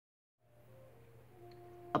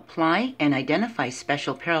Apply and identify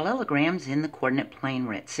special parallelograms in the coordinate plane.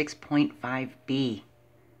 We're at 6.5b.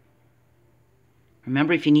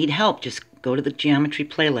 Remember, if you need help, just go to the geometry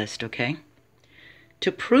playlist, okay?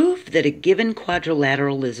 To prove that a given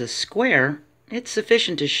quadrilateral is a square, it's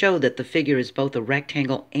sufficient to show that the figure is both a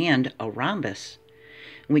rectangle and a rhombus.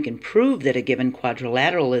 We can prove that a given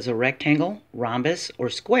quadrilateral is a rectangle, rhombus, or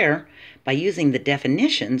square by using the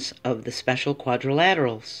definitions of the special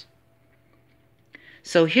quadrilaterals.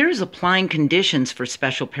 So here's applying conditions for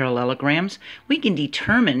special parallelograms. We can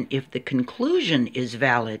determine if the conclusion is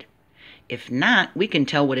valid. If not, we can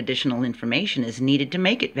tell what additional information is needed to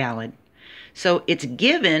make it valid. So it's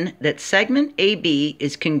given that segment AB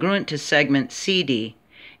is congruent to segment CD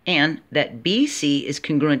and that BC is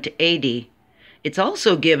congruent to AD. It's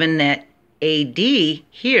also given that AD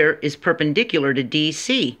here is perpendicular to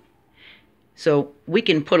DC. So we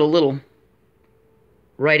can put a little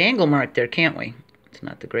right angle mark there, can't we? It's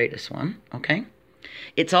not the greatest one, okay?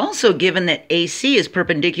 It's also given that AC is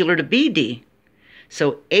perpendicular to BD.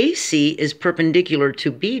 So AC is perpendicular to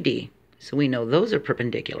BD. So we know those are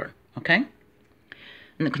perpendicular, okay?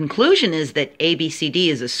 And the conclusion is that ABCD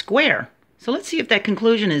is a square. So let's see if that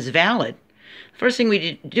conclusion is valid. First thing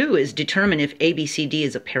we do is determine if ABCD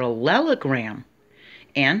is a parallelogram.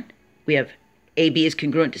 And we have AB is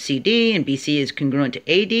congruent to CD and BC is congruent to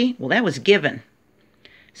AD. Well, that was given.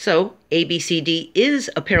 So ABCD is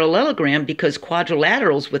a parallelogram because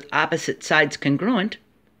quadrilaterals with opposite sides congruent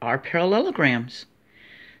are parallelograms.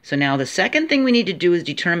 So now the second thing we need to do is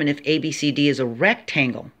determine if ABCD is a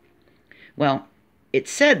rectangle. Well, it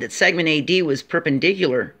said that segment AD was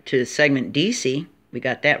perpendicular to segment DC. We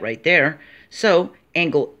got that right there. So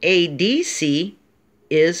angle ADC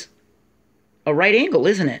is a right angle,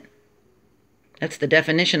 isn't it? That's the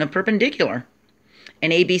definition of perpendicular.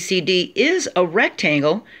 And ABCD is a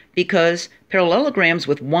rectangle because parallelograms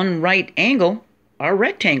with one right angle are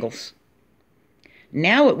rectangles.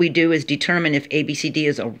 Now what we do is determine if ABCD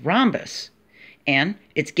is a rhombus. And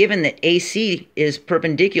it's given that AC is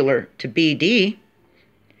perpendicular to BD.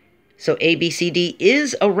 So ABCD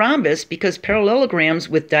is a rhombus because parallelograms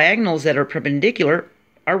with diagonals that are perpendicular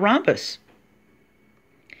are rhombus.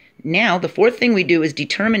 Now the fourth thing we do is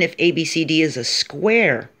determine if ABCD is a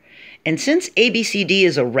square. And since ABCD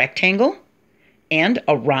is a rectangle and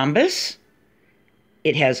a rhombus,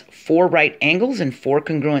 it has 4 right angles and 4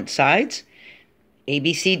 congruent sides.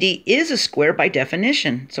 ABCD is a square by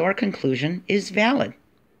definition, so our conclusion is valid.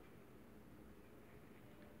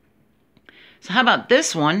 So how about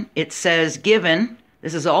this one? It says given,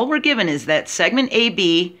 this is all we're given, is that segment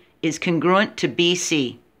AB is congruent to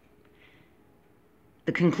BC.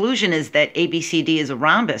 The conclusion is that ABCD is a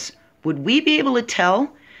rhombus. Would we be able to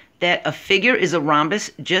tell that a figure is a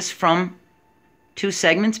rhombus just from 2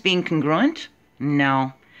 segments being congruent?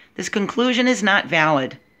 No. This conclusion is not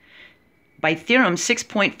valid. By Theorem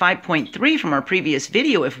 6.5.3 from our previous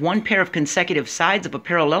video, if one pair of consecutive sides of a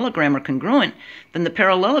parallelogram are congruent, then the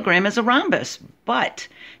parallelogram is a rhombus. But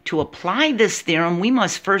to apply this theorem, we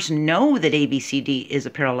must first know that ABCD is a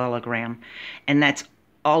parallelogram, and that's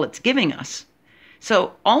all it's giving us.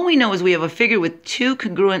 So all we know is we have a figure with 2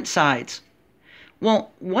 congruent sides.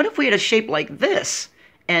 Well, what if we had a shape like this,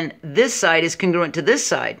 and this side is congruent to this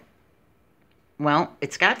side? Well,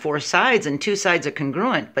 it's got 4 sides, and 2 sides are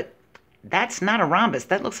congruent, but that's not a rhombus.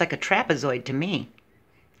 That looks like a trapezoid to me.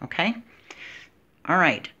 Okay? All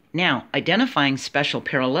right. Now, identifying special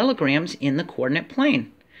parallelograms in the coordinate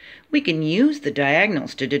plane. We can use the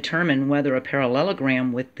diagonals to determine whether a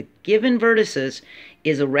parallelogram with the given vertices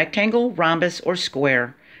is a rectangle, rhombus, or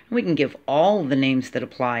square. And we can give all the names that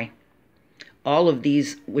apply. All of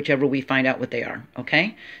these, whichever we find out what they are.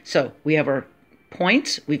 Okay? So, we have our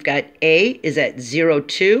points. We've got A is at 0,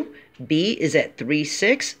 2. B is at 3,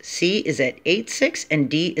 6, C is at 8, 6, and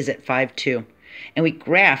D is at 5, 2. And we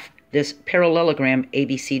graph this parallelogram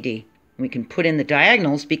ABCD. We can put in the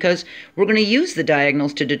diagonals because we're going to use the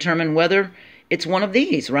diagonals to determine whether it's one of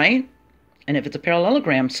these, right? And if it's a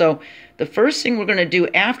parallelogram. So the first thing we're going to do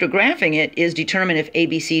after graphing it is determine if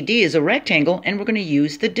ABCD is a rectangle, and we're going to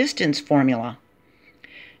use the distance formula.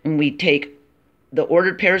 And we take the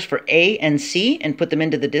ordered pairs for A and C and put them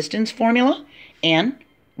into the distance formula, and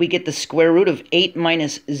we get the square root of 8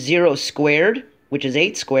 minus 0 squared, which is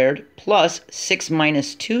 8 squared, plus 6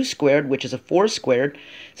 minus 2 squared, which is a 4 squared.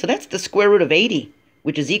 So that's the square root of 80,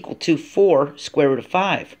 which is equal to 4 square root of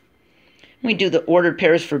 5. We do the ordered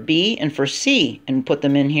pairs for B and for C and put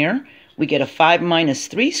them in here. We get a 5 minus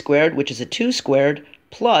 3 squared, which is a 2 squared,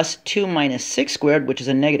 plus 2 minus 6 squared, which is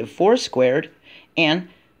a negative 4 squared, and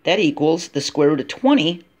that equals the square root of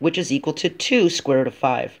 20, which is equal to 2 square root of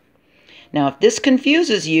 5. Now, if this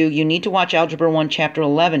confuses you, you need to watch Algebra 1, Chapter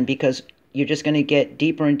 11, because you're just going to get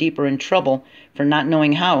deeper and deeper in trouble for not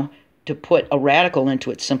knowing how to put a radical into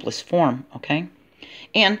its simplest form, okay?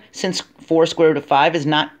 And since 4 square root of 5 is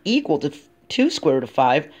not equal to 2 square root of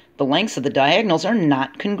 5, the lengths of the diagonals are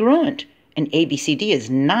not congruent, and ABCD is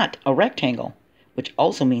not a rectangle, which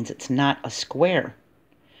also means it's not a square.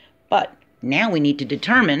 But now we need to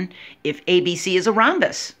determine if ABC is a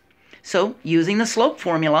rhombus. So using the slope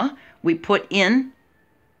formula, we put in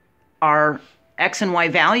our x and y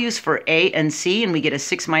values for A and C, and we get a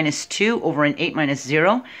 6 minus 2 over an 8 minus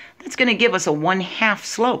 0. That's going to give us a 1/2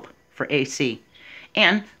 slope for AC.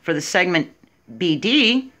 And for the segment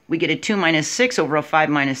BD, we get a 2 minus 6 over a 5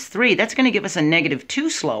 minus 3. That's going to give us a -2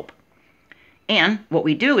 slope. And what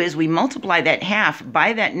we do is we multiply that half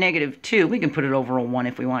by that -2. We can put it over a 1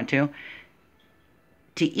 if we want to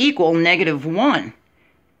equal -1.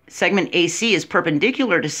 Segment AC is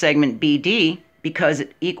perpendicular to segment BD because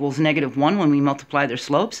it equals -1 when we multiply their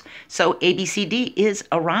slopes. So ABCD is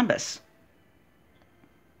a rhombus.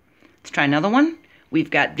 Let's try another one. We've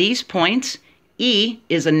got these points. E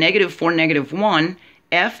is a -4, -1.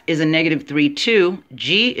 F is a -3, 2.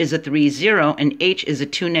 G is a 3, 0. And H is a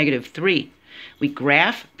 2, -3. We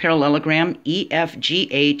graph parallelogram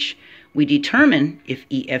EFGH. We determine if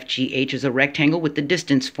EFGH is a rectangle with the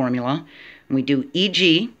distance formula. And we do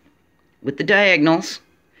EG with the diagonals.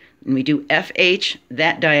 And we do FH,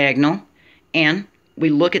 that diagonal. And we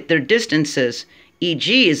look at their distances.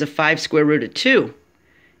 EG is a 5 square root of 2.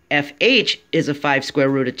 FH is a 5 square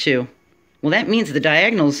root of 2. Well, that means the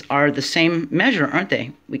diagonals are the same measure, aren't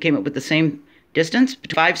they? We came up with the same distance.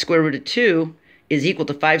 5 square root of 2 is equal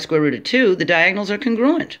to 5 square root of 2. The diagonals are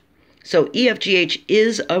congruent. So EFGH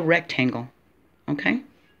is a rectangle, okay?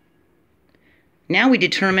 Now we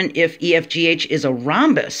determine if EFGH is a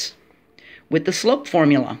rhombus with the slope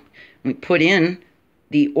formula. We put in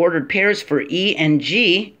the ordered pairs for E and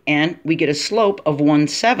G, and we get a slope of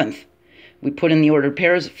 1/7. We put in the ordered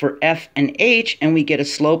pairs for F and H, and we get a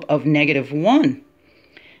slope of -1.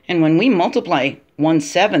 And when we multiply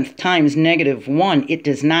 1/7 times -1, it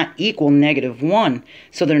does not equal -1.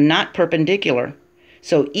 So they're not perpendicular.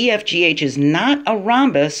 So EFGH is not a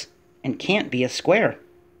rhombus and can't be a square.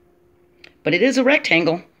 But it is a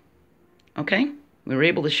rectangle. Okay? We were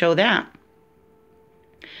able to show that.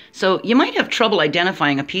 So you might have trouble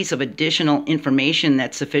identifying a piece of additional information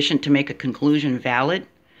that's sufficient to make a conclusion valid.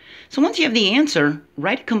 So once you have the answer,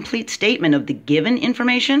 write a complete statement of the given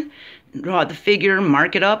information, draw the figure,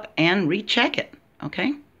 mark it up, and recheck it,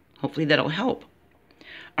 okay? Hopefully that'll help.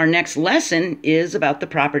 Our next lesson is about the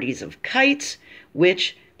properties of kites,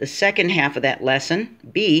 which the second half of that lesson,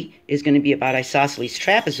 B, is going to be about isosceles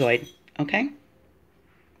trapezoid, okay?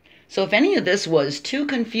 So if any of this was too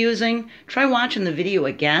confusing, try watching the video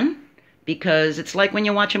again, because it's like when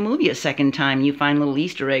you watch a movie a second time, you find little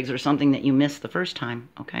Easter eggs or something that you missed the first time,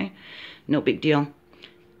 okay? No big deal.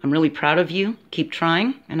 I'm really proud of you. Keep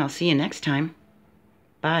trying, and I'll see you next time.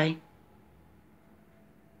 Bye.